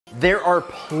There are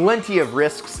plenty of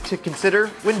risks to consider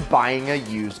when buying a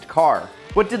used car.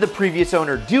 What did the previous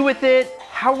owner do with it?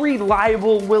 How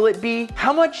reliable will it be?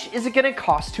 How much is it gonna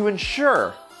cost to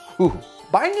insure? Ooh.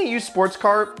 Buying a used sports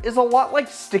car is a lot like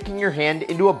sticking your hand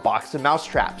into a box of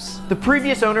mousetraps. The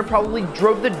previous owner probably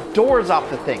drove the doors off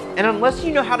the thing, and unless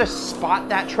you know how to spot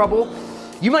that trouble,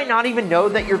 you might not even know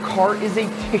that your car is a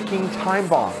ticking time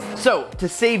bomb. So to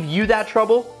save you that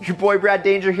trouble, your boy Brad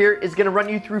Danger here is gonna run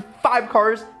you through 5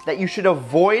 cars that you should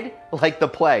avoid like the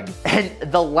plague. And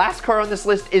the last car on this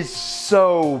list is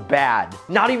so bad.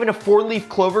 Not even a 4-leaf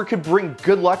clover could bring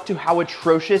good luck to how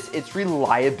atrocious its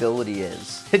reliability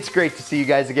is. It's great to see you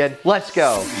guys again. Let's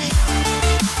go.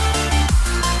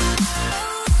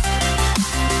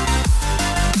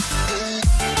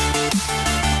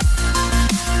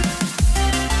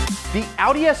 The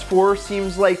Audi S4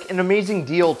 seems like an amazing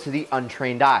deal to the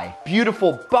untrained eye.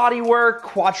 Beautiful bodywork,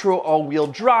 quattro all-wheel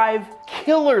drive,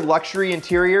 killer luxury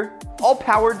interior, all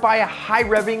powered by a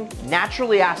high-revving,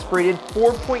 naturally aspirated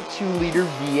 4.2-liter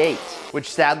V8, which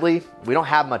sadly, we don't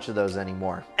have much of those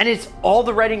anymore. And it's all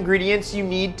the right ingredients you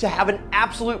need to have an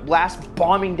absolute blast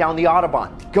bombing down the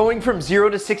Autobahn, going from 0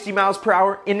 to 60 miles per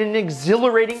hour in an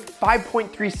exhilarating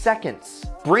 5.3 seconds.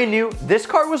 Brand new, this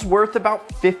car was worth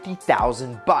about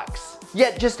 50,000 bucks.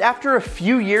 Yet just after a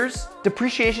few years,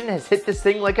 depreciation has hit this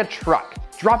thing like a truck,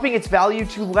 dropping its value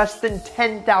to less than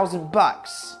 10,000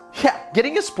 bucks. Yeah,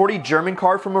 getting a sporty German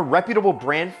car from a reputable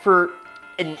brand for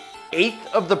an 1/8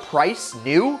 of the price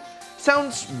new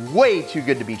sounds way too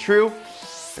good to be true.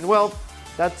 And well,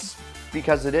 that's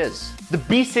because it is. The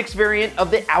B6 variant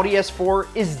of the Audi S4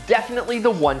 is definitely the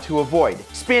one to avoid.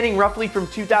 Spanning roughly from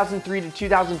 2003 to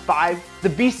 2005, the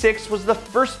B6 was the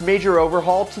first major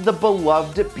overhaul to the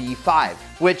beloved B5,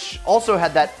 which also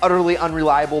had that utterly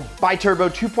unreliable bi-turbo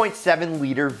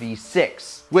 2.7-liter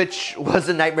V6, which was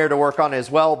a nightmare to work on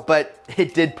as well, but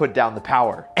it did put down the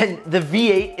power. And the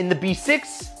V8 in the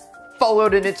B6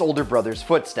 followed in its older brother's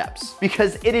footsteps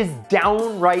because it is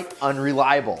downright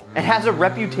unreliable and has a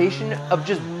reputation of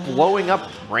just blowing up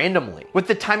randomly. With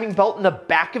the timing belt in the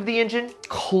back of the engine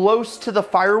close to the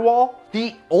firewall,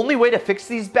 the only way to fix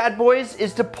these bad boys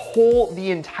is to pull the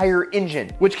entire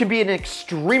engine, which can be an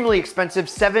extremely expensive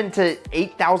 $7,000 to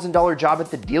 $8,000 job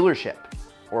at the dealership.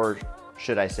 Or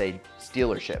should I say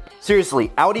stealership.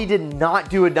 Seriously, Audi did not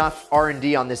do enough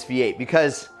R&D on this V8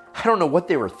 because I don't know what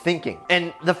they were thinking.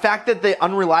 And the fact that the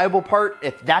unreliable part,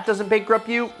 if that doesn't bankrupt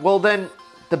you, well then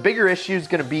the bigger issue is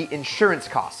gonna be insurance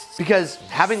costs. Because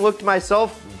having looked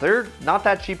myself, they're not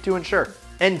that cheap to insure.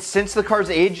 And since the car's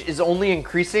age is only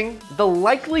increasing, the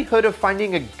likelihood of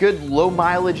finding a good low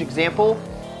mileage example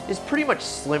is pretty much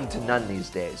slim to none these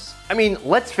days. I mean,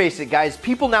 let's face it guys,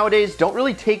 people nowadays don't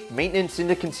really take maintenance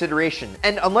into consideration.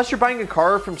 And unless you're buying a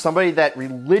car from somebody that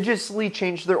religiously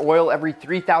changed their oil every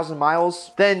 3,000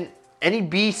 miles, then any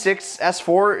B6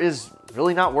 S4 is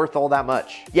really not worth all that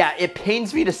much. Yeah, it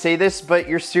pains me to say this, but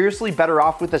you're seriously better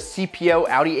off with a CPO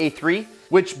Audi A3,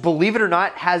 which believe it or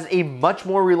not, has a much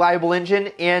more reliable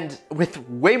engine and with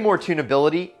way more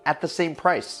tunability at the same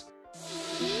price.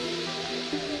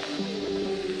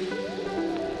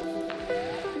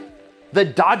 The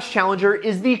Dodge Challenger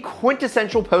is the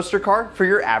quintessential poster car for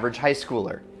your average high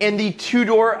schooler. And the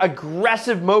 2-door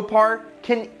aggressive Mopar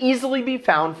can easily be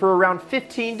found for around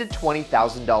 $15,000 to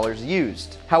 $20,000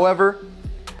 used. However,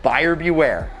 buyer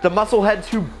beware. The muscleheads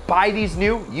who buy these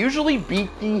new usually beat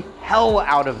the hell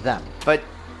out of them. But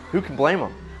who can blame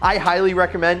them? I highly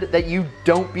recommend that you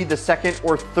don't be the second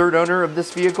or third owner of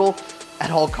this vehicle at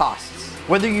all costs.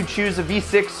 Whether you choose a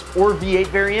V6 or V8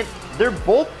 variant, they're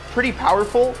both pretty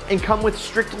powerful and come with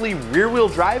strictly rear-wheel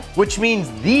drive, which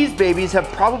means these babies have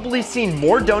probably seen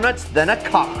more donuts than a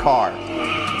cop car.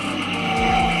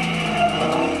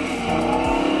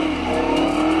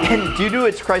 And due to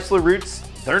its Chrysler roots,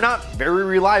 they're not very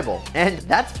reliable, and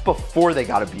that's before they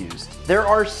got abused. There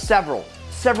are several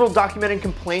documented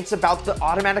complaints about the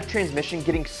automatic transmission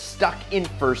getting stuck in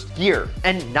first gear.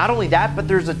 And not only that, but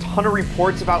there's a ton of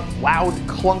reports about loud,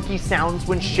 clunky sounds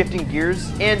when shifting gears,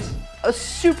 and a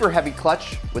super heavy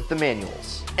clutch with the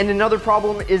manuals. And another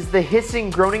problem is the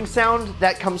hissing, groaning sound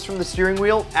that comes from the steering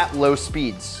wheel at low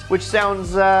speeds, which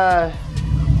sounds,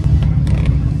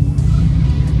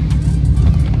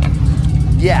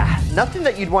 yeah, nothing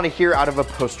that you'd want to hear out of a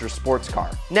poster sports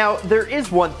car. Now, there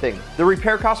is one thing. The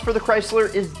repair cost for the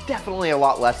Chrysler is definitely a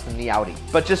lot less than the Audi.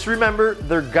 But just remember,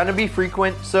 they're gonna be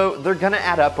frequent, so they're gonna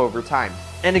add up over time.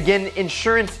 And again,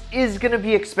 insurance is gonna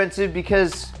be expensive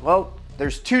because, well,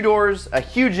 there's 2 doors, a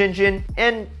huge engine,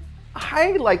 and a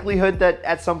high likelihood that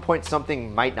at some point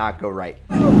something might not go right.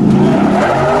 Boom!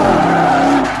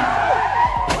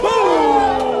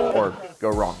 go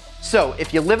wrong. So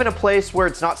if you live in a place where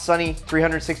it's not sunny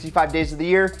 365 days of the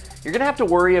year, you're gonna have to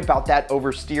worry about that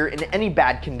oversteer in any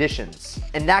bad conditions.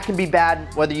 And that can be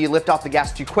bad whether you lift off the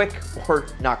gas too quick or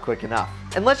not quick enough.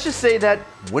 And let's just say that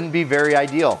wouldn't be very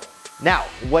ideal. Now,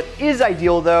 what is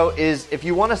ideal though is if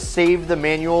you wanna save the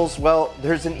manuals, well,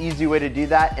 there's an easy way to do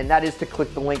that, and that is to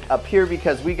click the link up here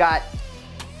because we got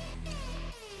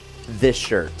this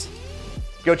shirt.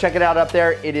 Go check it out up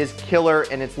there. It is killer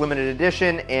and it's limited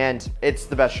edition and it's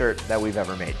the best shirt that we've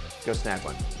ever made. Go snag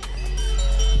one.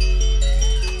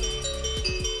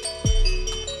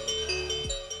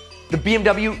 The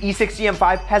BMW E60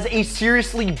 M5 has a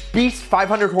seriously beast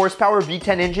 500 horsepower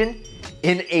V10 engine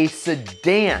in a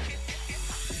sedan.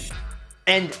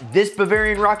 And this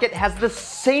Bavarian rocket has the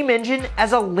same engine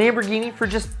as a Lamborghini for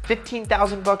just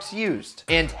 15,000 bucks used.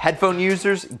 And headphone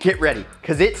users, get ready,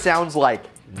 because it sounds like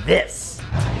this.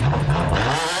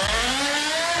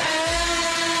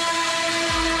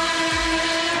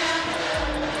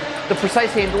 The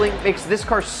precise handling makes this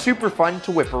car super fun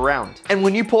to whip around. And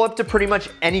when you pull up to pretty much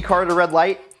any car at a red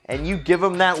light and you give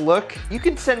them that look, you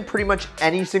can send pretty much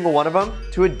any single one of them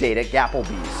to a date at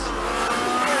Applebee's.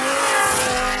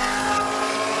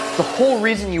 The whole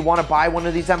reason you want to buy one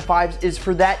of these M5s is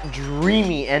for that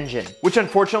dreamy engine, which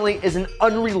unfortunately is an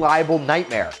unreliable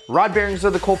nightmare. Rod bearings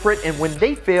are the culprit, and when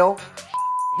they fail,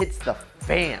 hits the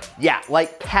fan. Yeah,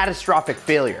 like catastrophic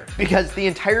failure, because the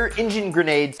entire engine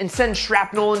grenades and send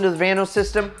shrapnel into the Vano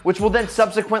system, which will then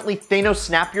subsequently Thanos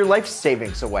snap your life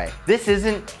savings away. This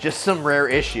isn't just some rare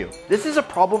issue. This is a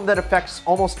problem that affects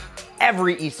almost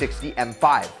every E60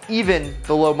 M5, even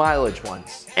the low mileage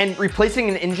ones. And replacing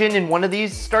an engine in one of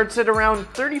these starts at around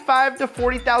 35 to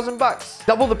 40,000 bucks.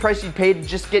 Double the price you'd pay to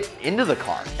just get into the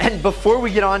car. And before we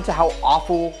get on to how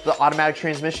awful the automatic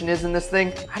transmission is in this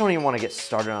thing, I don't even want to get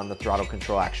started on the throttle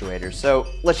control actuators. So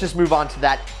let's just move on to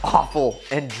that awful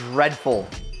and dreadful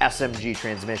SMG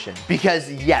transmission.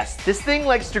 Because yes, this thing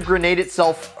likes to grenade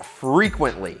itself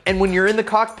frequently. And when you're in the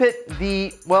cockpit,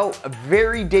 the, well,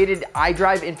 very dated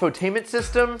iDrive infotainment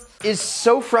system is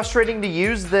so frustrating to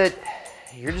use that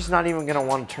you're just not even gonna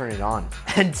want to turn it on.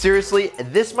 And seriously,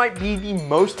 this might be the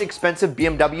most expensive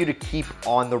BMW to keep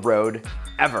on the road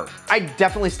ever. I'd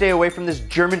definitely stay away from this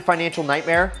German financial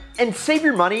nightmare and save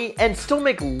your money and still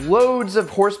make loads of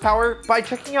horsepower by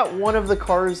checking out one of the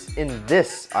cars in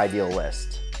this ideal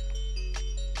list.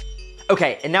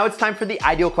 Okay, and now it's time for the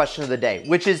ideal question of the day,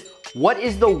 which is, what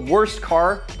is the worst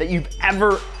car that you've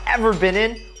ever been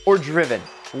in or driven?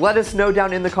 Let us know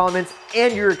down in the comments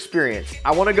and your experience.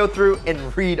 I wanna go through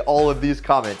and read all of these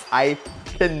comments. I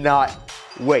cannot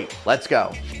wait. Let's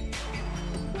go.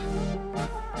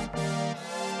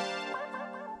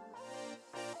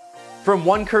 From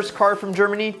one cursed car from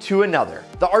Germany to another.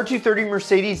 The R230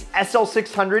 Mercedes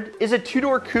SL600 is a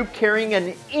two-door coupe carrying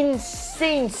an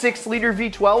insane 6-liter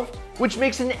V12, which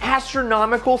makes an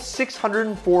astronomical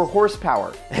 604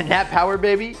 horsepower. And that power,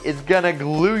 baby, is gonna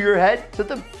glue your head to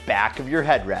the back of your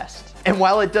headrest. And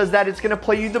while it does that, it's gonna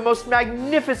play you the most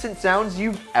magnificent sounds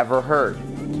you've ever heard.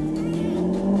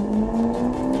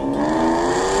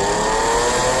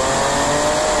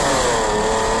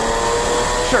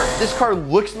 Sure, this car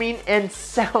looks mean and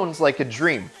sounds like a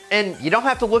dream. And you don't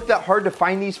have to look that hard to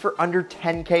find these for under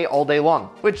 10K all day long,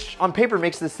 which on paper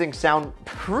makes this thing sound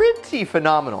pretty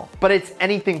phenomenal. But it's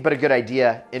anything but a good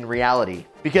idea in reality.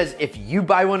 Because if you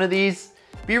buy one of these,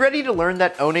 be ready to learn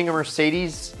that owning a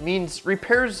Mercedes means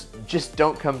repairs just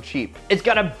don't come cheap. It's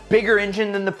got a bigger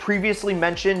engine than the previously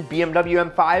mentioned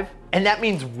BMW M5, and that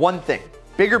means one thing: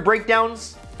 bigger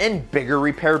breakdowns and bigger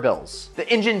repair bills. The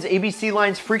engine's ABC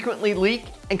lines frequently leak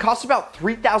and cost about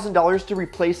 $3,000 to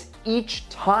replace each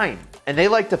time. And they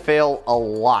like to fail a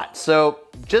lot. So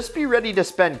just be ready to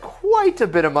spend quite a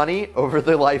bit of money over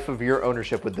the life of your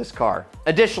ownership with this car.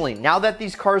 Additionally, now that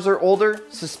these cars are older,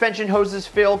 suspension hoses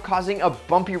fail, causing a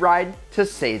bumpy ride to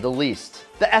say the least.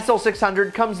 The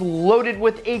SL600 comes loaded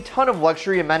with a ton of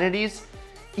luxury amenities,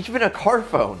 even a car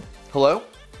phone. Hello?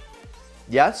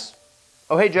 Yes?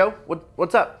 Oh, hey Joe,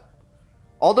 what's up?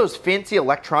 All those fancy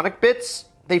electronic bits,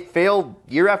 they fail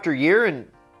year after year, and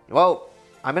well,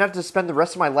 I'm gonna have to spend the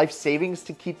rest of my life savings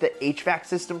to keep the HVAC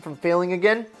system from failing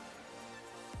again?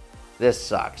 This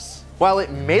sucks. While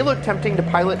it may look tempting to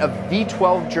pilot a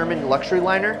V12 German luxury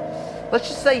liner, let's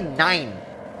just say 9,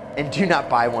 and do not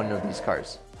buy one of these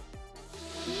cars.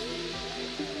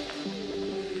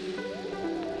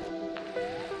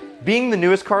 Being the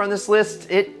newest car on this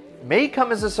list, it may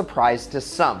come as a surprise to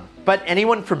some, but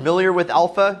anyone familiar with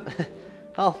Alpha?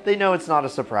 well, they know it's not a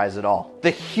surprise at all.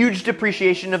 The huge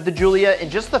depreciation of the Giulia in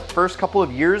just the first couple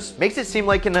of years makes it seem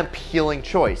like an appealing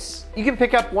choice. You can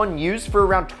pick up one used for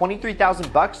around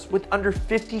 23,000 bucks with under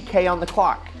 50K on the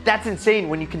clock. That's insane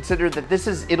when you consider that this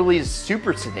is Italy's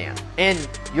super sedan. And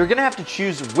you're gonna have to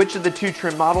choose which of the two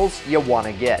trim models you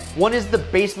wanna get. One is the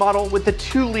base model with the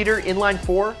 2-liter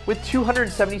inline-4 with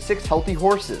 276 healthy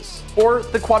horses. Or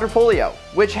the Quadrifoglio,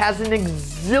 which has an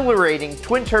exhilarating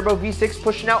twin-turbo V6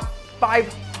 pushing out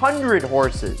 500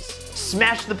 horses.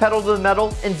 Smash the pedal to the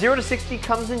metal and 0 to 60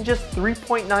 comes in just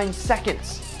 3.9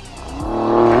 seconds.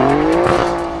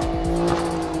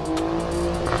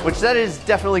 Which that is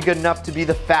definitely good enough to be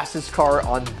the fastest car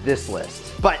on this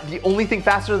list. But the only thing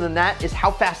faster than that is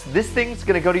how fast this thing's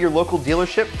gonna go to your local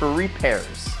dealership for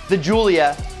repairs. The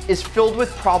Giulia is filled with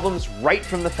problems right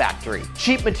from the factory.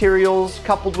 Cheap materials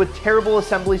coupled with terrible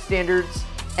assembly standards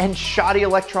and shoddy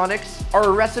electronics are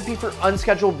a recipe for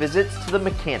unscheduled visits to the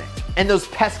mechanic. And those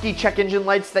pesky check engine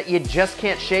lights that you just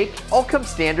can't shake all come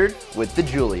standard with the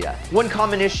Giulia. One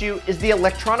common issue is the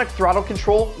electronic throttle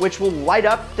control, which will light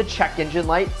up the check engine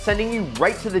light, sending you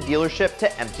right to the dealership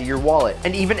to empty your wallet.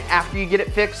 And even after you get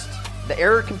it fixed, the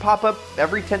error can pop up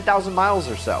every 10,000 miles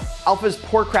or so. Alfa's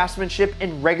poor craftsmanship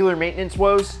and regular maintenance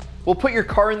woes will put your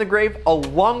car in the grave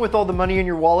along with all the money in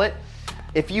your wallet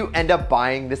if you end up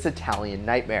buying this Italian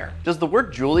nightmare. Does the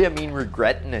word Giulia mean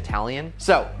regret in Italian?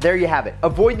 So there you have it.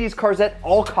 Avoid these cars at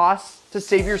all costs to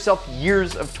save yourself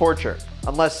years of torture.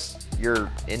 Unless you're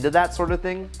into that sort of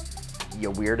thing,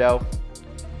 you weirdo.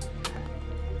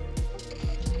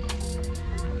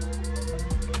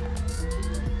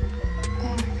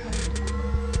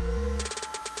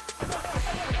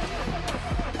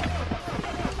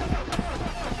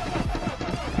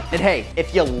 And hey,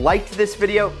 if you liked this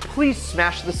video, please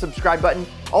smash the subscribe button.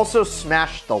 Also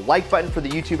smash the like button for the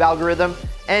YouTube algorithm.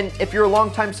 And if you're a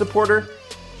longtime supporter,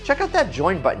 check out that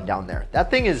join button down there. That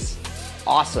thing is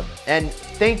awesome. And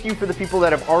thank you for the people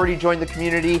that have already joined the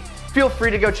community. Feel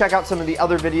free to go check out some of the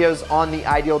other videos on the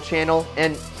Ideal channel.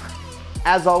 And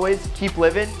as always, keep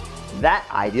living that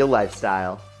ideal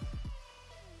lifestyle.